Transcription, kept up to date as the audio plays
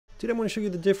Today I'm going to show you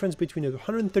the difference between a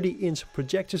 130-inch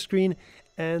projector screen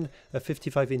and a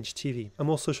 55-inch TV. I'm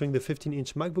also showing the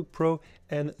 15-inch MacBook Pro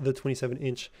and the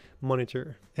 27-inch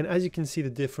monitor. And as you can see, the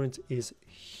difference is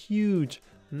huge,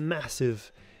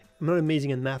 massive. I'm not amazing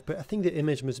in math, but I think the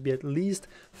image must be at least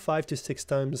 5 to 6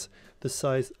 times the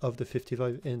size of the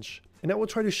 55-inch. And I will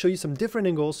try to show you some different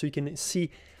angles so you can see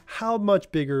how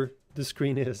much bigger the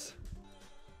screen is.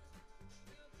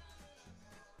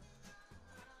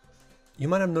 You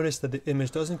might have noticed that the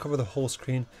image doesn't cover the whole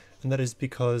screen, and that is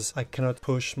because I cannot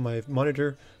push my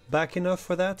monitor back enough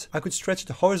for that. I could stretch it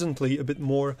horizontally a bit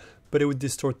more, but it would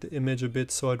distort the image a bit,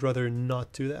 so I'd rather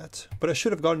not do that. But I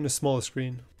should have gotten a smaller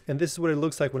screen. And this is what it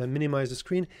looks like when I minimize the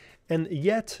screen. And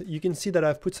yet, you can see that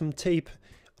I've put some tape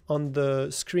on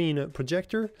the screen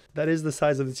projector. That is the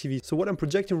size of the TV. So what I'm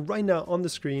projecting right now on the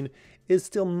screen is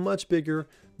still much bigger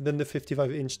than the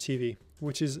 55-inch TV,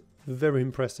 which is very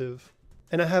impressive.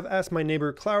 And I have asked my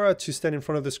neighbor Clara to stand in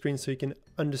front of the screen so you can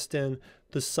understand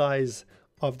the size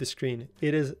of the screen.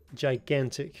 It is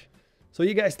gigantic. So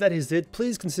you guys, that is it.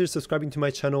 Please consider subscribing to my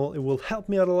channel. It will help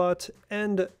me out a lot.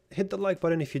 And hit the like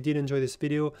button if you did enjoy this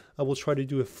video. I will try to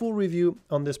do a full review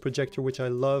on this projector, which I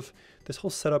love. This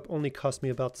whole setup only cost me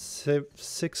about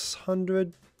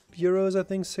 600 euros, I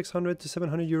think, 600 to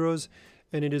 700 euros.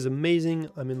 And it is amazing.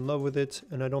 I'm in love with it.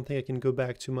 And I don't think I can go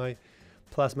back to my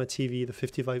plasma TV, the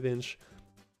 55-inch.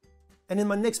 And in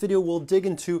my next video, we'll dig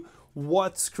into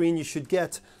what screen you should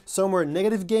get. Somewhere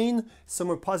negative gain,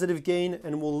 somewhere positive gain,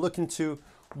 and we'll look into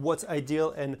what's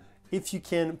ideal and if you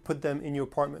can put them in your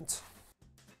apartment.